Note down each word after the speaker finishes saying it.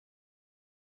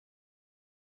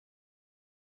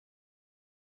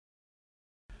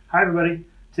Hi everybody.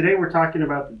 Today we're talking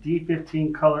about the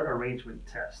D15 color arrangement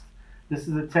test. This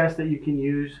is a test that you can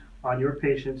use on your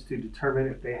patients to determine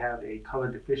if they have a color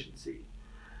deficiency.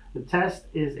 The test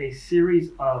is a series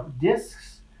of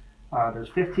discs. There's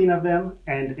 15 of them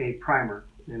and a primer.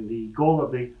 And the goal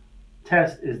of the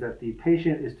test is that the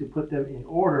patient is to put them in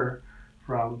order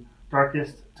from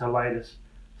darkest to lightest,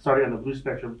 starting on the blue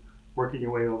spectrum, working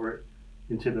your way over it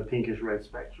into the pinkish red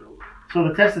spectrum. So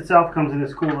the test itself comes in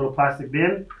this cool little plastic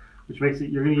bin, which makes it,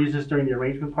 you're going to use this during the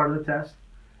arrangement part of the test,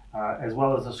 as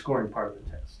well as the scoring part of the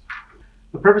test.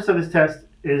 The purpose of this test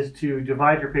is to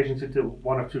divide your patients into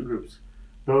one of two groups.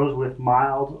 Those with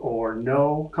mild or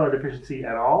no color deficiency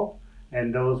at all,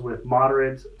 and those with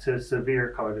moderate to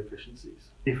severe color deficiencies.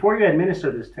 Before you administer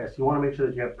this test, you want to make sure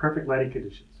that you have perfect lighting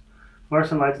conditions.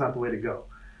 Fluorescent light's not the way to go.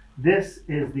 This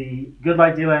is the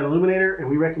Good-Lite daylight illuminator, and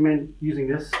we recommend using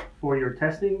this for your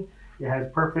testing. It has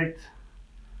perfect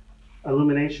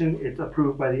illumination. It's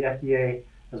approved by the FDA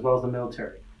as well as the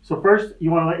military. So first,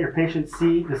 you want to let your patient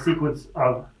see the sequence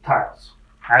of tiles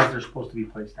as they're supposed to be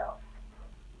placed out.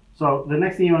 So the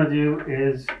next thing you want to do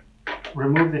is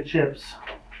remove the chips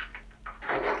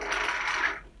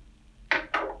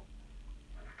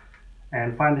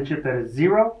and find the chip that is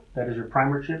 0. That is your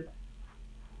primer chip.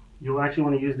 You'll actually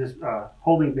want to use this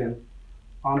holding bin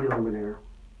on the illuminator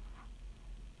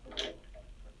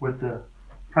with the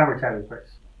primer tab in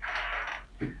place.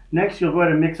 Next, you'll go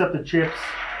ahead and mix up the chips,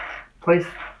 place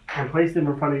them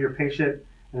in front of your patient,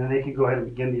 and then they can go ahead and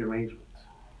begin the arrangement.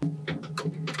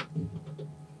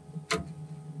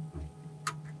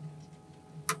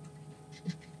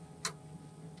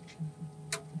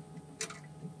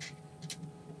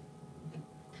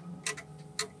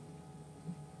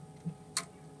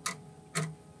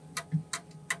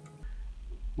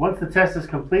 Once the test is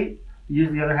complete,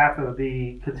 use the other half of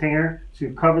the container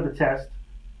to cover the test.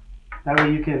 That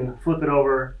way you can flip it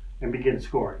over and begin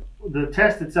scoring. The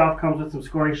test itself comes with some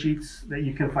scoring sheets that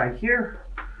you can find here.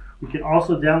 You can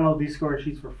also download these scoring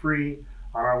sheets for free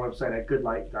on our website at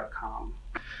Good-Lite.com.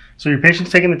 So your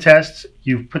patient's taking the test,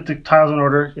 you've put the tiles in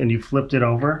order, and you flipped it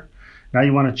over. Now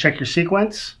you want to check your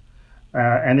sequence,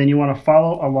 and then you want to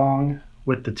follow along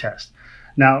with the test.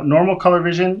 Now, normal color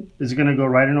vision is going to go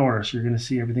right in order, so you're going to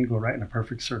see everything go right in a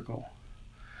perfect circle.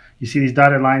 You see these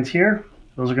dotted lines here?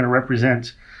 Those are going to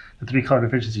represent the 3 color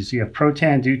deficiencies. So you have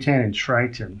protan, deutan, and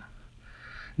tritan.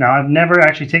 Now, I've never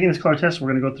actually taken this color test.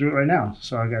 We're going to go through it right now.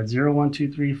 So I got 0, 1,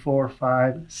 2, 3, 4,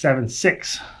 5, 7,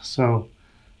 6. So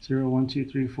 0, 1, 2,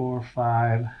 3, 4,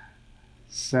 5,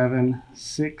 7,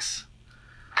 6.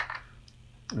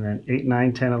 And then 8,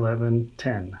 9, 10, 11,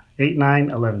 10. 8, 9,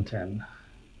 11, 10.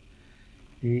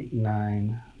 8,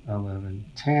 9, 11,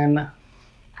 10. And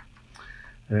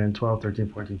then 12, 13,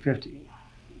 14, 15.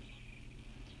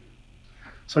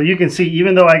 So you can see,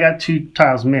 even though I got 2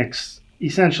 tiles mixed,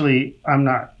 essentially I'm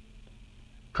not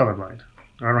colorblind.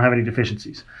 I don't have any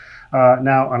deficiencies.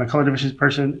 Now, on a color deficient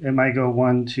person, it might go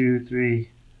 1, 2, 3,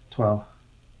 12,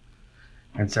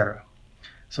 etc.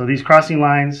 So these crossing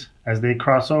lines, as they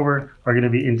cross over, are going to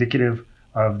be indicative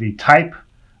of the type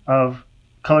of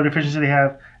color deficiency they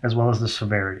have, as well as the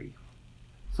severity.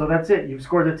 So that's it. You've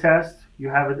scored the test. You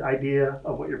have an idea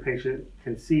of what your patient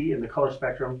can see in the color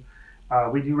spectrum.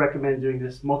 We do recommend doing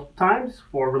this multiple times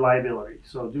for reliability.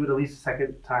 So do it at least a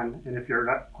second time, and if you're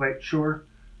not quite sure,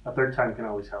 a third time can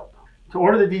always help. To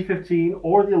order the D15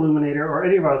 or the illuminator or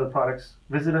any of our other products,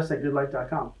 visit us at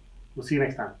Good-Lite.com. We'll see you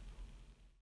next time.